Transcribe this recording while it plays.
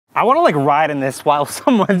I want to like ride in this while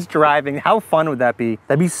someone's driving. How fun would that be?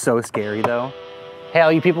 That'd be so scary though. Hey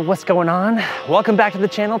all you people, what's going on? Welcome back to the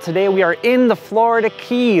channel. Today we are in the Florida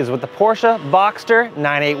Keys with the Porsche Boxster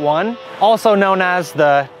 981, also known as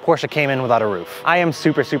the Porsche Cayman without a roof. I am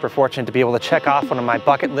super fortunate to be able to check off one of my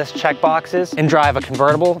bucket list check boxes and drive a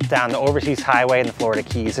convertible down the overseas highway in the Florida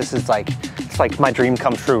Keys. This is it's like my dream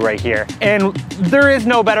come true right here. And there is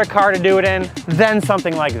no better car to do it in than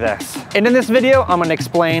something like this. And in this video, I'm gonna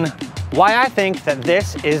explain why I think that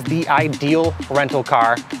this is the ideal rental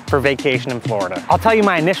car for vacation in Florida. I'll tell you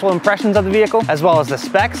my initial impressions of the vehicle, as well as the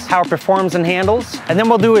specs, how it performs and handles, and then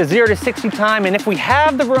we'll do a 0 to 60 time, and if we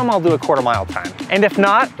have the room, I'll do a quarter-mile time. And if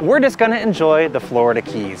not, we're just gonna enjoy the Florida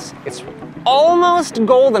Keys. It's almost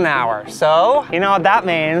golden hour, so you know what that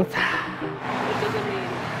means. What does it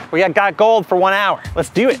mean? We got gold for 1 hour. Let's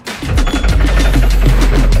do it.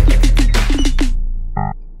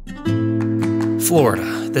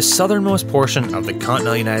 Florida, the southernmost portion of the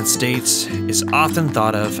continental United States, is often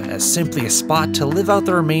thought of as simply a spot to live out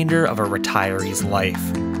the remainder of a retiree's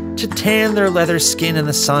life, to tan their leather skin in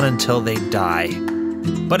the sun until they die.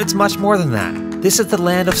 But it's much more than that. This is the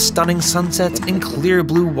land of stunning sunsets and clear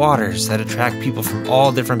blue waters that attract people from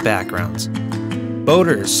all different backgrounds.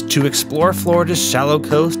 Boaters to explore Florida's shallow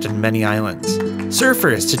coast and many islands.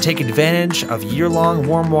 Surfers to take advantage of year-long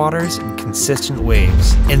warm waters and consistent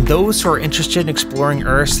waves. And those who are interested in exploring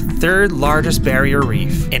Earth's third largest barrier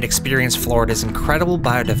reef and experience Florida's incredible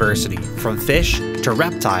biodiversity, from fish to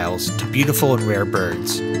reptiles to beautiful and rare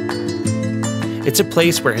birds. It's a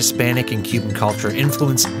place where Hispanic and Cuban culture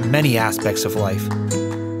influence many aspects of life,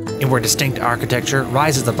 and where distinct architecture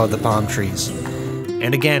rises above the palm trees.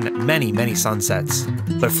 And again, many sunsets.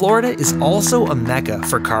 But Florida is also a mecca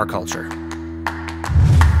for car culture.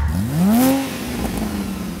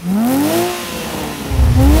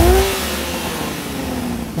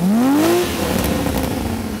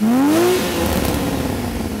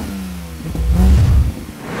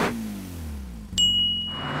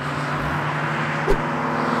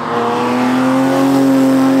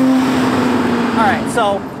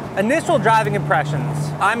 So, initial driving impressions.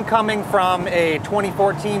 I'm coming from a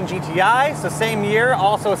 2014 GTI, so same year,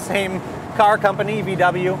 also same car company,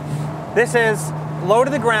 VW. This is low to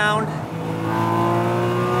the ground.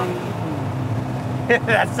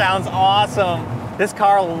 That sounds awesome. This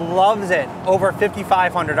car loves it, over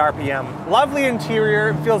 5,500 RPM. Lovely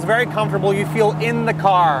interior, it feels very comfortable. You feel in the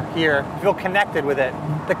car here, you feel connected with it.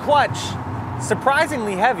 The clutch,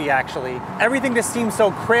 surprisingly heavy actually. Everything just seems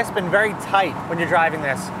so crisp and very tight when you're driving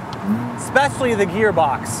this, especially the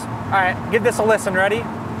gearbox. All right, give this a listen, ready?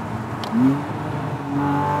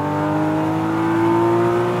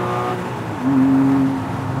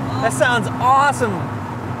 That sounds awesome.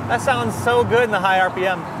 That sounds so good in the high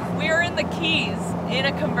RPM. We're in the Keys in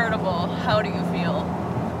a convertible. How do you feel?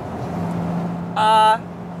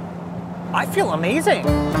 I feel amazing.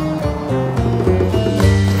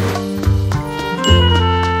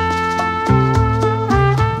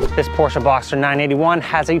 This Porsche Boxster 981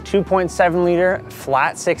 has a 2.7 liter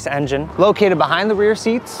flat six engine located behind the rear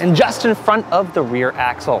seats and just in front of the rear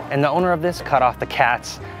axle. And the owner of this cut off the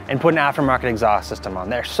cats and put an aftermarket exhaust system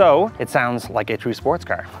on there, so it sounds like a true sports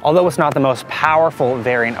car. Although it's not the most powerful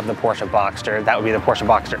variant of the Porsche Boxster, that would be the Porsche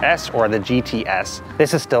Boxster S or the GTS,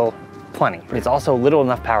 this is still plenty. It's also little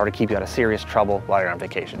enough power to keep you out of serious trouble while you're on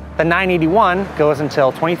vacation. The 981 goes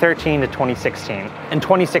until 2013 to 2016. And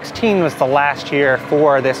 2016 was the last year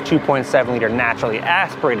for this 2.7 liter naturally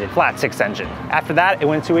aspirated flat six engine. After that, it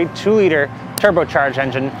went to a 2 liter turbocharged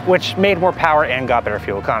engine, which made more power and got better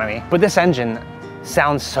fuel economy. But this engine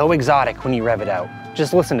sounds so exotic when you rev it out.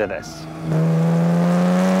 Just listen to this.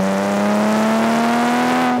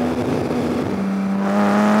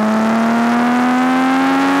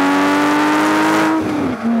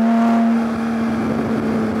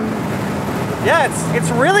 Yeah,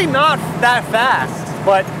 it's really not that fast,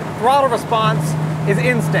 but throttle response is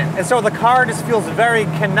instant. And so the car just feels very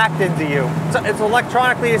connected to you. So it's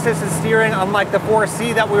electronically assisted steering, unlike the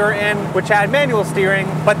 4C that we were in, which had manual steering.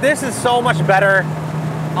 But this is so much better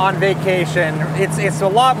on vacation. It's a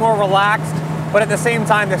lot more relaxed, but at the same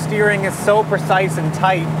time, the steering is so precise and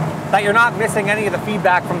tight that you're not missing any of the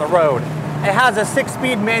feedback from the road. It has a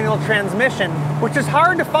 6-speed manual transmission, which is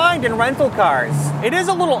hard to find in rental cars. It is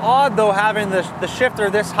a little odd though having the shifter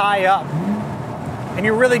this high up. And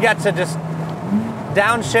you really get to just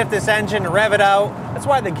downshift this engine, rev it out. That's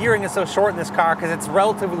why the gearing is so short in this car, because it's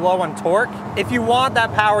relatively low on torque. If you want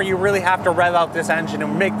that power, you really have to rev out this engine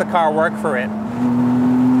and make the car work for it.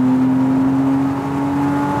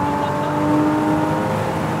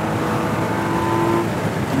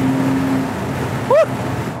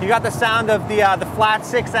 You got the sound of the flat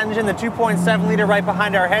six engine, the 2.7 liter right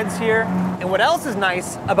behind our heads here. And what else is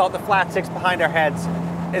nice about the flat six behind our heads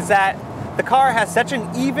is that the car has such an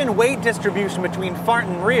even weight distribution between front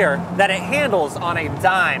and rear that it handles on a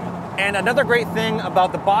dime. And another great thing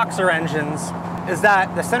about the Boxster engines is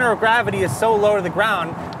that the center of gravity is so low to the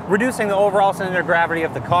ground, reducing the overall center of gravity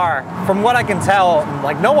of the car. From what I can tell,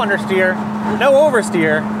 like no understeer, no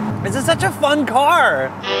oversteer. This is such a fun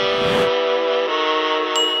car.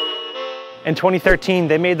 In 2013,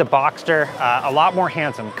 they made the Boxster a lot more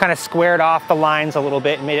handsome, kind of squared off the lines a little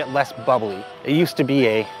bit and made it less bubbly. It used to be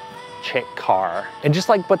a chick car. And just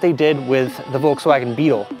like what they did with the Volkswagen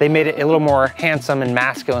Beetle, they made it a little more handsome and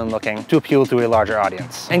masculine looking to appeal to a larger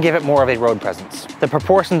audience and give it more of a road presence. The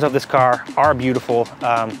proportions of this car are beautiful.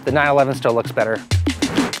 The 911 still looks better.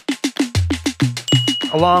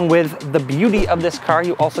 Along with the beauty of this car,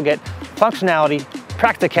 you also get functionality,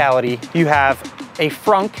 practicality. You have a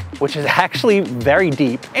frunk, which is actually very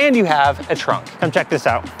deep, and you have a trunk. Come check this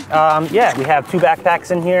out. Yeah, we have 2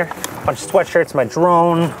 backpacks in here, a bunch of sweatshirts, my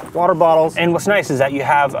drone, water bottles. And what's nice is that you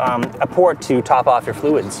have a port to top off your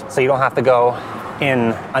fluids, so you don't have to go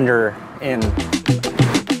in.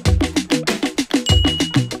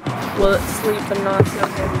 Will it sleep a not so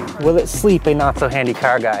handy? Will it sleep a not so handy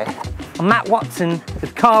car guy? I'm Matt Watson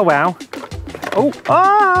with Car Wow.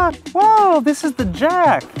 Whoa, this is the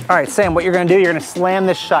jack. All right, Sam, what you're gonna do, you're gonna slam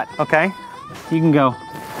this shut, okay? You can go.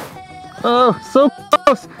 Oh, so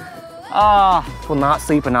close. Will not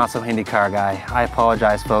sleep a not so handy car guy. I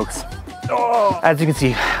apologize, folks. As you can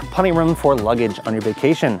see, plenty of room for luggage on your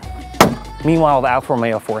vacation. Meanwhile, the Alfa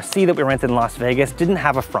Romeo 4C that we rented in Las Vegas didn't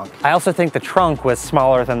have a frunk. I also think the trunk was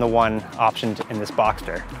smaller than the one optioned in this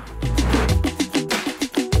Boxster.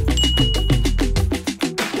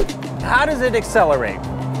 How does it accelerate?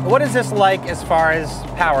 What is this like as far as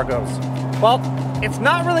power goes? Well, it's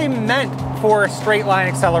not really meant for straight line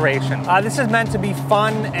acceleration. This is meant to be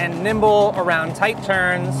fun and nimble around tight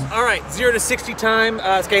turns. All right, 0 to 60 time.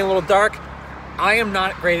 It's getting a little dark. I am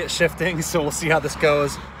not great at shifting, so we'll see how this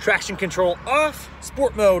goes. Traction control off,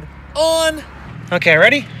 sport mode on. Okay,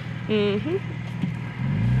 ready? Mm-hmm.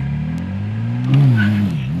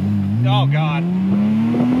 Oh God.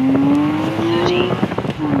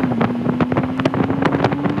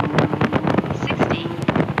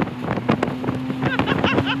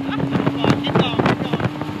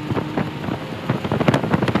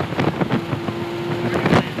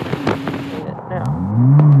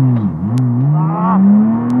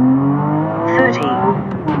 30.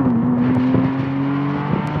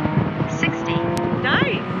 60.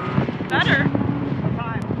 Nice. Better.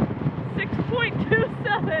 Time.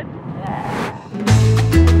 6.27.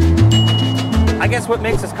 I guess what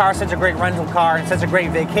makes this car such a great rental car and such a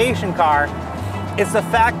great vacation car is the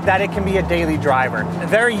fact that it can be a daily driver. A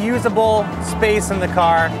very usable space in the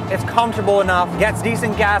car, it's comfortable enough, gets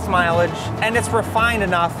decent gas mileage, and it's refined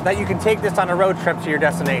enough that you can take this on a road trip to your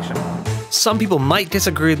destination. Some people might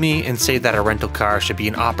disagree with me and say that a rental car should be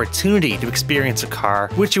an opportunity to experience a car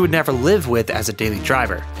which you would never live with as a daily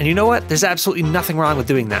driver. And you know what? There's absolutely nothing wrong with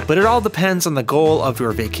doing that, but it all depends on the goal of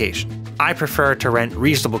your vacation. I prefer to rent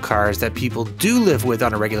reasonable cars that people do live with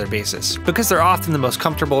on a regular basis, because they're often the most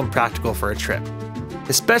comfortable and practical for a trip,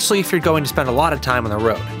 especially if you're going to spend a lot of time on the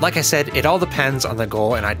road. Like I said, it all depends on the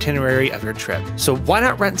goal and itinerary of your trip. So why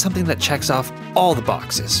not rent something that checks off all the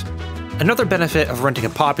boxes? Another benefit of renting a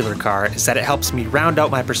popular car is that it helps me round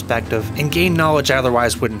out my perspective and gain knowledge I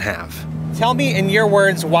otherwise wouldn't have. Tell me in your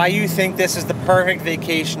words why you think this is the perfect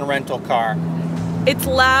vacation rental car. It's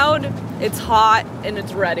loud, it's hot, and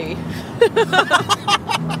it's ready.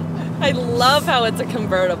 I love how it's a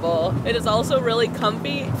convertible. It is also really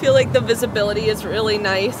comfy. I feel like the visibility is really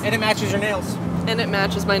nice. And it matches your nails. And it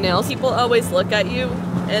matches my nails. People always look at you,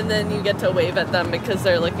 and then you get to wave at them because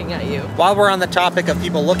they're looking at you. While we're on the topic of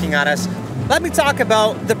people looking at us, let me talk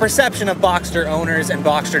about the perception of Boxster owners and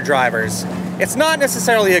Boxster drivers. It's not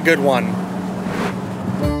necessarily a good one.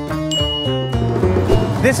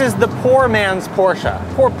 This is the poor man's Porsche.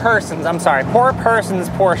 Poor person's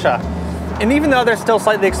Porsche. And even though they're still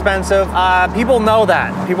slightly expensive, people know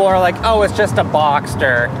that. People are like, oh, it's just a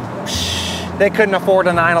Boxster. Psh, they couldn't afford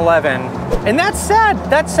a 911. And that's sad.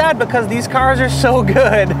 That's sad because these cars are so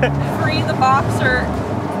good. Free the Boxster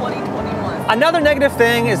 2021. Another negative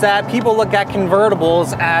thing is that people look at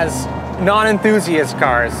convertibles as non-enthusiast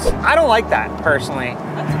cars. I don't like that, personally.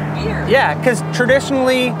 That's weird. Yeah, because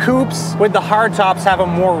traditionally, coupes with the hardtops have a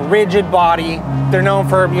more rigid body. They're known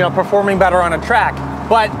for, performing better on a track.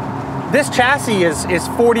 But This chassis is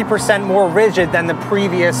 40% more rigid than the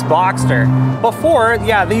previous Boxster. Before,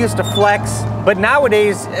 yeah, they used to flex, but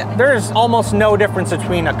nowadays, there's almost no difference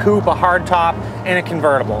between a coupe, a hardtop, and a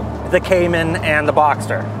convertible. The Cayman and the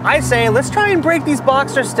Boxster. I say, let's try and break these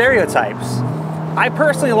Boxster stereotypes. I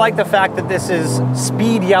personally like the fact that this is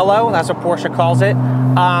speed yellow, that's what Porsche calls it.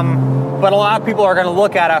 But a lot of people are gonna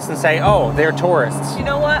look at us and say, oh, they're tourists. You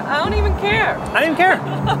know what? I don't even care. I don't even care.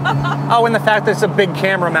 Oh, and the fact there's a big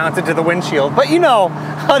camera mounted to the windshield. But you know,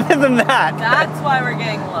 other than that. That's why we're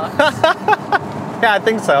getting looks. Yeah, I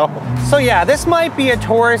think so. So yeah, this might be a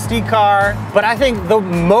touristy car, but I think the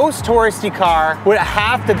most touristy car would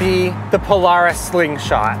have to be the Polaris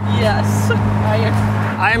Slingshot. Yes.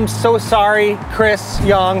 I am so sorry, Chris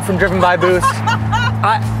Young from Driven by Boost.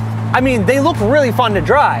 I mean, they look really fun to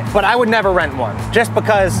drive, but I would never rent one just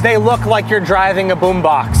because they look like you're driving a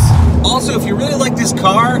boombox. Also, if you really like this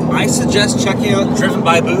car, I suggest checking out Driven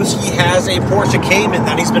by Boost. He has a Porsche Cayman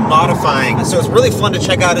that he's been modifying. So it's really fun to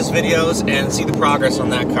check out his videos and see the progress on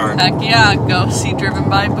that car. Heck yeah, go see Driven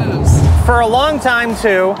by Boost. For a long time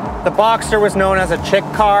too, the Boxster was known as a chick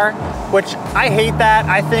car, which I hate that.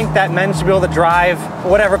 I think that men should be able to drive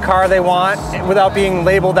whatever car they want without being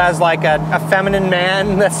labeled as like a feminine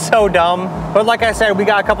man. That's so dumb. But like I said, we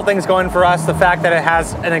got a couple things going for us. The fact that it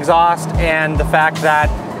has an exhaust and the fact that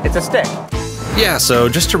it's a stick. Yeah, so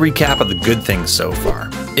just to recap of the good things so far.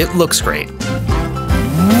 It looks great.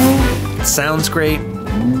 It sounds great.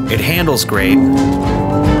 It handles great.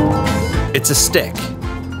 It's a stick.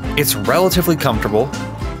 It's relatively comfortable.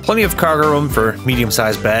 Plenty of cargo room for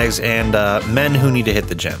medium-sized bags and men who need to hit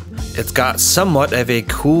the gym. It's got somewhat of a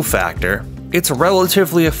cool factor. It's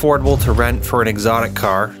relatively affordable to rent for an exotic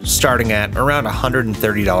car, starting at around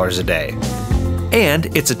 $130 a day.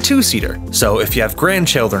 And it's a two-seater, so if you have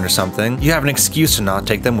grandchildren or something, you have an excuse to not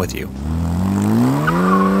take them with you.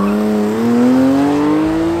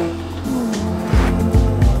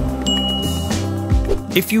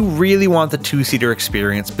 If you really want the two-seater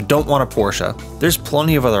experience but don't want a Porsche, there's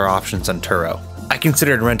plenty of other options on Turo. I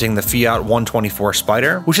considered renting the Fiat 124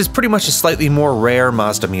 Spider, which is pretty much a slightly more rare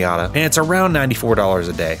Mazda Miata, and it's around $94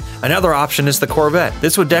 a day. Another option is the Corvette.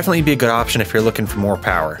 This would definitely be a good option if you're looking for more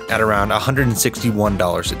power, at around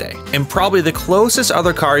 $161 a day. And probably the closest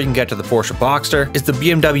other car you can get to the Porsche Boxster is the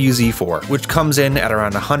BMW Z4, which comes in at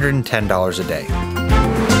around $110 a day.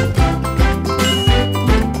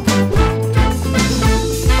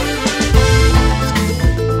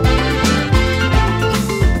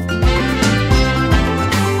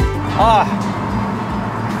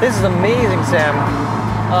 Ah, this is amazing, Sam.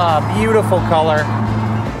 Ah, beautiful color.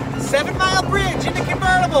 7 Mile Bridge in the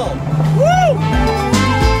convertible. Woo!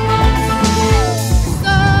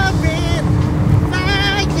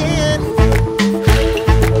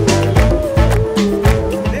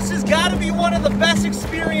 This has got to be one of the best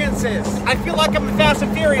experiences. I feel like I'm in Fast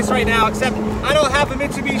and Furious right now, except I don't have a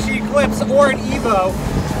Mitsubishi Eclipse or an Evo.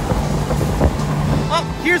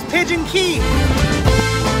 Oh, here's Pigeon Key.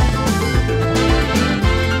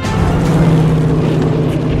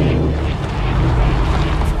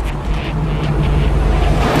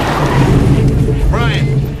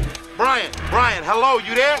 Brian, hello,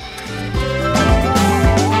 you there?